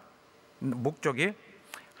 의미가, 목적이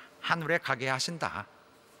하늘에 가게 하신다.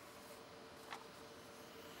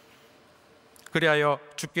 그리하여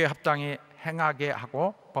주께 합당히 행하게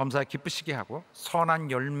하고 범사에 기쁘시게 하고 선한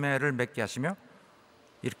열매를 맺게 하시며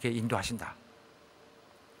이렇게 인도하신다.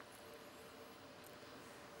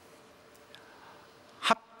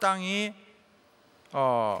 합당히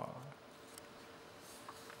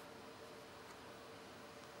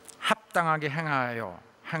합당하게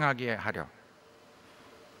행하게 하려.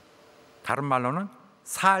 다른 말로는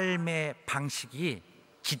삶의 방식이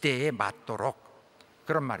기대에 맞도록,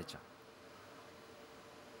 그런 말이죠.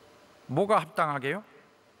 뭐가 합당하게요?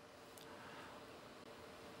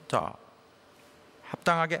 자,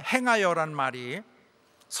 합당하게 행하여라는 말이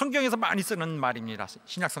성경에서 많이 쓰는 말입니다.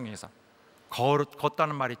 신약 성경에서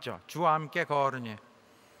걷다는 말 있죠. 주와 함께 걸으니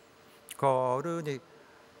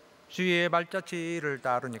주의 발자취를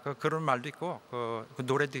따르니까, 그런 말도 있고 그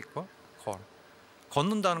노래도 있고,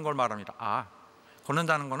 걷는다는 걸 말합니다.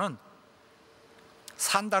 걷는다는 거는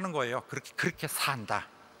산다는 거예요. 그렇게 산다.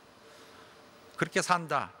 그렇게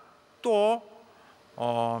산다. 또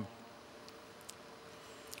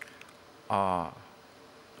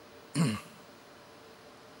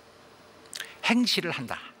행실을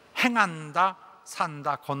한다. 행한다,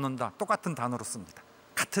 산다, 걷는다, 똑같은 단어로 씁니다.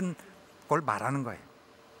 같은 걸 말하는 거예요.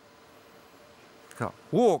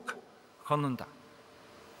 walk, 걷는다,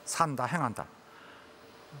 산다, 행한다.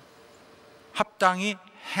 합당히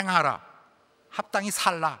행하라, 합당히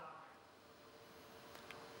살라.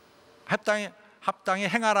 합당히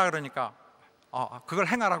행하라 그러니까 그걸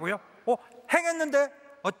행하라고요? 행했는데,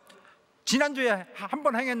 지난주에 한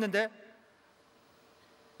번 행했는데,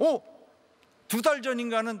 2달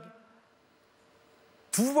전인가는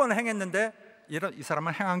 2번 행했는데, 이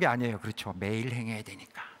사람은 행한 게 아니에요. 그렇죠. 매일 행해야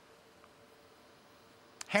되니까.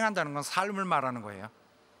 행한다는 건 삶을 말하는 거예요.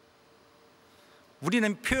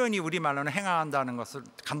 우리는 표현이 우리말로는 행한다는 것을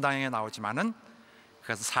간단하게 나오지만은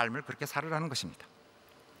그래서 삶을 그렇게 살으라는 것입니다.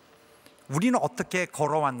 우리는 어떻게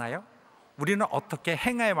걸어왔나요? 우리는 어떻게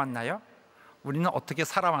행해 왔나요? 우리는 어떻게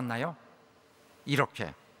살아왔나요?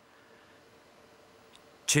 이렇게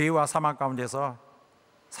죄와 사망 가운데서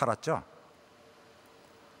살았죠.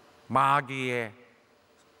 마귀의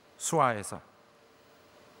수하에서.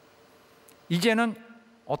 이제는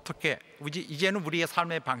우리의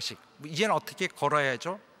삶의 방식, 이제는 어떻게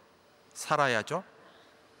걸어야죠? 살아야죠?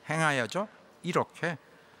 행하야죠? 이렇게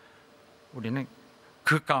우리는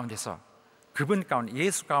그 가운데서, 그분 가운데,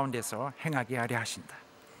 예수 가운데서 행하게 하려 하신다.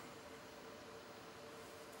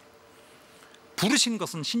 부르신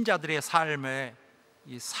것은 신자들의 삶의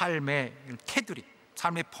테두리,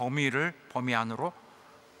 삶의 범위 안으로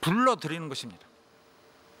불러들이는 것입니다.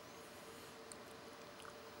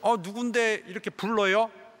 누군데 이렇게 불러요?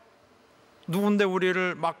 누군데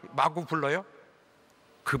우리를 마구 불러요?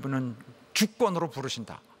 그분은 주권으로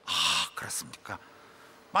부르신다. 아, 그렇습니까?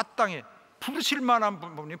 마땅히 부르실 만한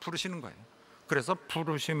분이 부르시는 거예요. 그래서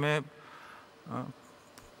부르심을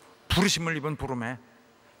입은 부름에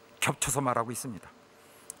겹쳐서 말하고 있습니다.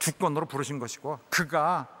 주권으로 부르신 것이고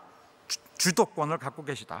그가 주도권을 갖고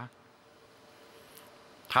계시다.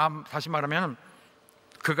 다시 말하면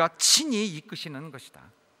그가 친히 이끄시는 것이다.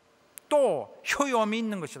 또 효험이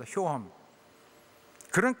있는 것이다. 효험.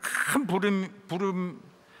 그런 큰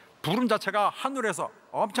부름 자체가 하늘에서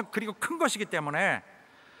엄청 그리고 큰 것이기 때문에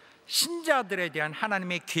신자들에 대한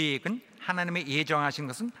하나님의 계획은, 하나님의 예정하신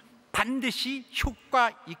것은 반드시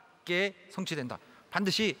효과 있게 성취된다.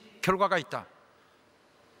 반드시 결과가 있다.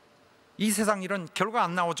 이 세상 일은 결과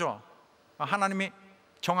안 나오죠. 하나님이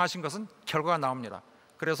정하신 것은 결과가 나옵니다.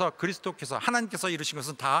 그래서 그리스도께서, 하나님께서 이루신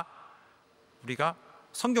것은 다 우리가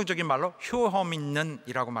성경적인 말로 효험 있는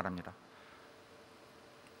이라고 말합니다.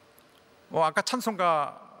 아까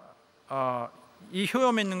찬송가, 이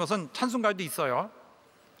효험 있는 것은 찬송가에도 있어요.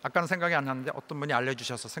 아까는 생각이 안 났는데 어떤 분이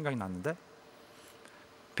알려주셔서 생각이 났는데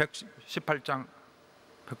 188장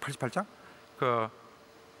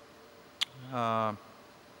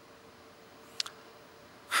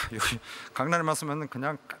여기 강단에만 쓰면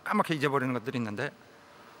그냥 까맣게 잊어버리는 것들이 있는데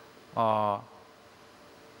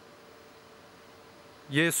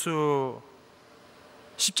예수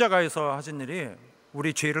십자가에서 하신 일이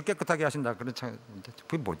우리 죄를 깨끗하게 하신다. 그런 차인데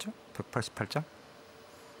그게 뭐죠? 188장?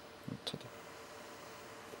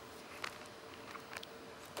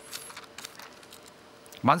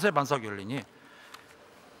 만세 반석 열리니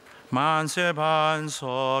만세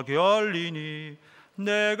반석 열리니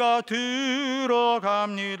내가 들어갑니다.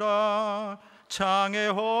 창에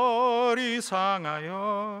허리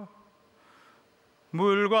상하여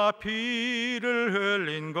물과 피를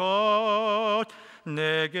흘린 것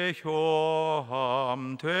내게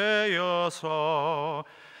효험 되어서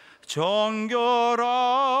정결하게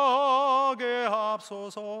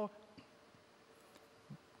합소서.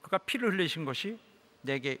 그가 피를 흘리신 것이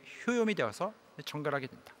내게 효험이 되어서 정결하게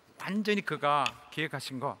된다. 완전히 그가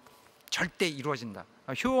계획하신 거 절대 이루어진다.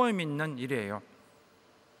 효험 있는 일이에요.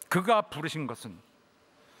 그가 부르신 것은.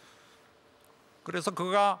 그래서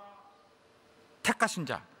그가 택하신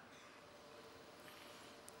자,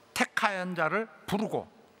 택한 자를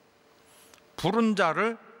부르고 부른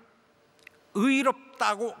자를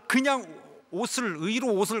의롭다고 그냥 의로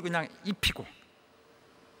옷을 그냥 입히고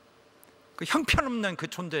그 형편없는 그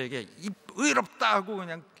존재에게 의롭다고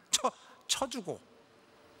그냥 쳐주고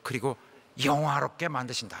그리고 영화롭게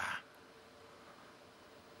만드신다.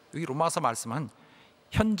 여기 로마서 말씀은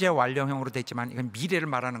현재 완료형으로 되어 있지만 이건 미래를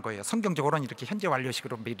말하는 거예요. 성경적으로는 이렇게 현재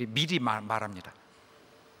완료식으로 미리 말합니다.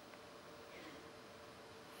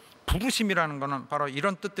 부르심이라는 것은 바로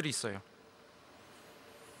이런 뜻들이 있어요.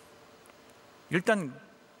 일단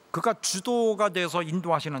그가 주도가 돼서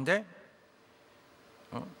인도하시는데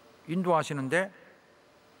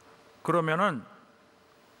그러면은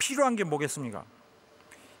필요한 게 뭐겠습니까?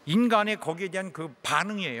 인간의 거기에 대한 그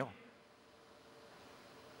반응이에요.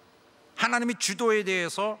 하나님이 주도에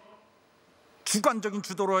대해서 주관적인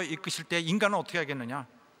주도로 이끄실 때 인간은 어떻게 하겠느냐?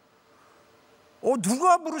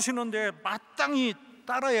 누가 부르시는데 마땅히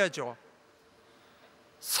따라야죠.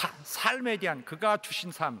 삶에 대한 그가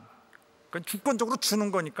주신 삶, 그건 주권적으로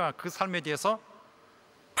주는 거니까 그 삶에 대해서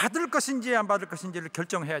받을 것인지 안 받을 것인지를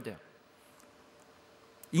결정해야 돼요.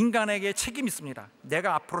 인간에게 책임이 있습니다.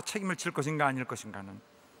 내가 앞으로 책임을 질 것인가 아닐 것인가는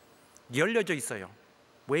열려져 있어요.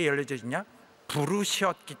 왜 열려져 있냐?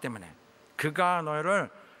 부르셨기 때문에. 그가 너희를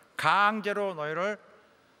강제로 너희를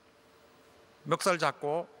멱살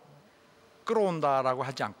잡고 끌어온다라고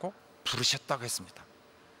하지 않고 부르셨다고 했습니다.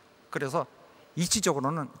 그래서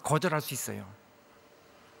이치적으로는 거절할 수 있어요.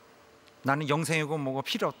 나는 영생이고 뭐가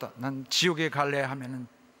필요 없다. 난 지옥에 갈래 하면은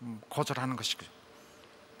거절하는 것이고요.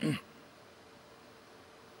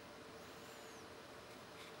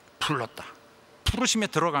 불렀다. 부르심에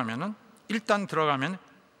들어가면은 일단 들어가면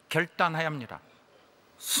결단해야 합니다.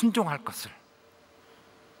 순종할 것을,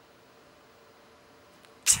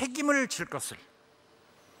 책임을 질 것을.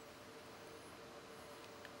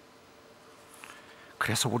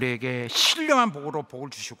 그래서 우리에게 신령한 복으로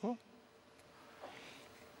복을 주시고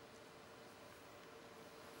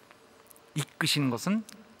이끄시는 것은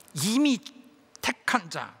이미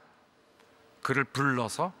택한 자, 그를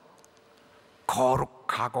불러서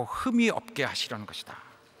거룩하고 흠이 없게 하시려는 것이다.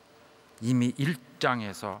 이미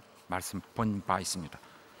 1장에서 말씀 본 바 있습니다.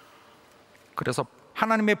 그래서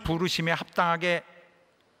하나님의 부르심에 합당하게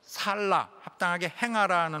살라, 합당하게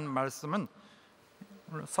행하라는 말씀은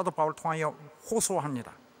사도 바울 통하여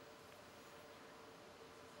호소합니다.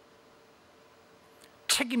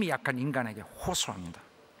 책임이 약한 인간에게 호소합니다.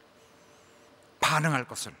 가능할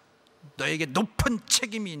것을, 너에게 높은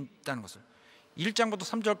책임이 있다는 것을, 1장부터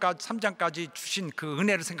 3장까지 주신 그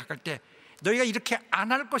은혜를 생각할 때 너희가 이렇게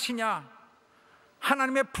안 할 것이냐,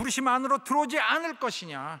 하나님의 부르심 안으로 들어오지 않을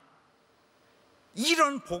것이냐,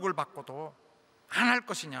 이런 복을 받고도 안 할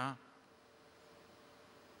것이냐,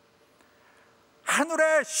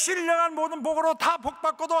 하늘에 신령한 모든 복으로 다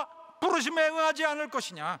복받고도 부르심에 응하지 않을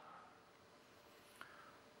것이냐,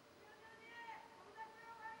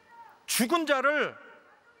 죽은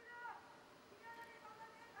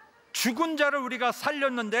자를 우리가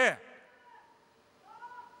살렸는데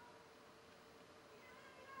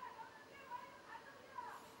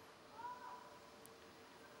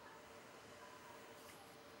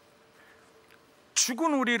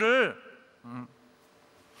죽은 우리를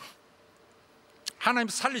하나님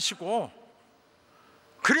살리시고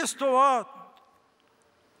그리스도와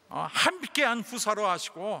함께한 후사로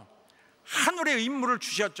하시고 하늘의 임무를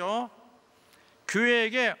주셨죠.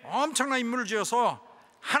 교회에게 엄청난 임무를 주셔서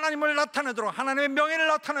하나님을 나타내도록, 하나님의 명예를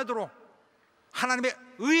나타내도록, 하나님의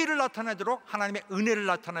의를 나타내도록, 하나님의 은혜를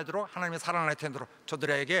나타내도록, 하나님의 사랑을 나타내도록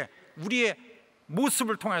저들에게 우리의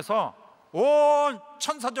모습을 통해서 온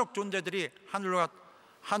천사적 존재들이,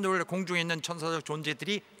 하늘 공중에 있는 천사적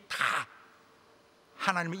존재들이 다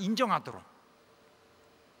하나님을 인정하도록,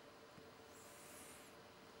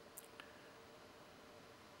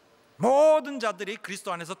 모든 자들이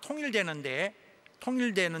그리스도 안에서 통일되는데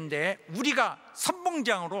우리가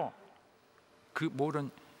선봉장으로 그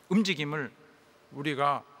모든 움직임을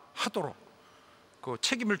우리가 하도록 그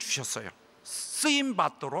책임을 주셨어요. 쓰임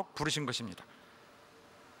받도록 부르신 것입니다.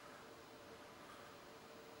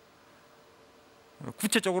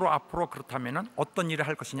 구체적으로 앞으로 그렇다면 어떤 일을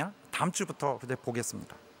할 것이냐? 다음 주부터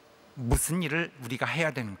보겠습니다. 무슨 일을 우리가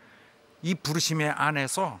해야 되는, 이 부르심의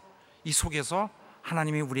안에서, 이 속에서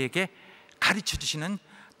하나님이 우리에게 가르쳐 주시는,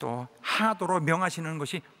 또 하도록 명하시는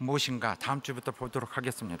것이 무엇인가 다음 주부터 보도록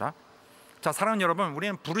하겠습니다. 자, 사랑하는 여러분,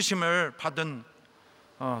 우리는 부르심을 받은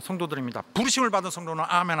성도들입니다. 부르심을 받은 성도는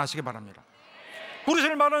아멘 하시기 바랍니다.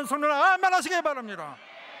 부르심을 받은 성도는 아멘 하시기 바랍니다.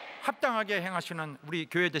 합당하게 행하시는 우리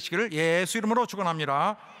교회 되시기를 예수 이름으로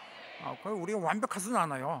축원합니다. 우리가 완벽하지는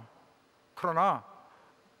않아요. 그러나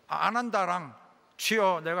안 한다랑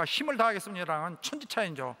주여 내가 힘을 다하겠습니다랑은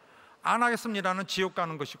천지차이죠. 안 하겠습니다는 지옥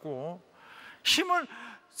가는 것이고, 힘을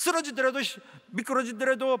쓰러지더라도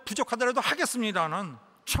미끄러지더라도 부족하더라도 하겠습니다는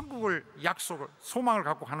천국을, 약속을, 소망을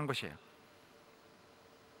갖고 가는 것이에요.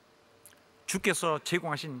 주께서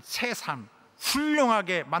제공하신 새 삶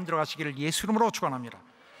훌륭하게 만들어 가시기를 예수 이름으로 축원합니다.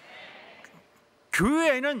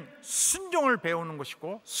 교회에는 순종을 배우는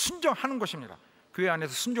것이고 순종하는 것입니다. 교회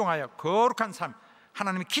안에서 순종하여 거룩한 삶,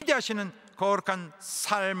 하나님이 기대하시는 거룩한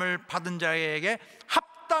삶을 받은 자에게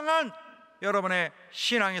합당한 여러분의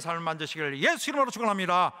신앙의 삶을 만드시기를 예수 이름으로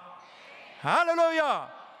축원합니다.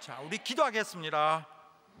 할렐루야. 자, 우리 기도하겠습니다.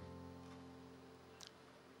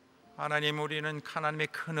 하나님, 우리는 하나님의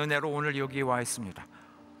큰 은혜로 오늘 여기 와 있습니다.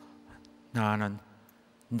 나는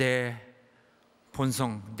내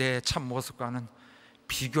본성, 내 참 모습과는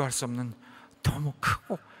비교할 수 없는 너무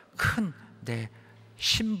크고 큰 내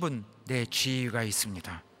신분, 내 지위가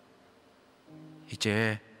있습니다.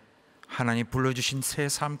 이제 하나님 불러주신 새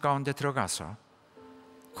삶 가운데 들어가서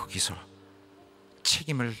거기서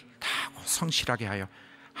책임을 다하고 성실하게 하여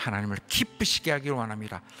하나님을 기쁘시게 하기를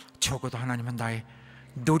원합니다. 적어도 하나님은 나의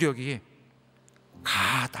노력이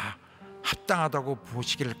가하다, 합당하다고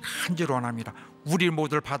보시기를 간절히 원합니다. 우리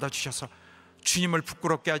모두를 받아주셔서 주님을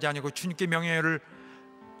부끄럽게 하지 아니고 주님께 명예를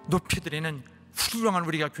높여드리는 훌륭한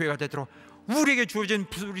우리가 교회가 되도록, 우리에게 주어진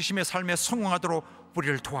부르심의 삶에 성공하도록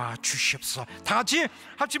우리를 도와주시옵소서. 다 같이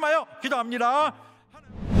합심하여 기도합니다.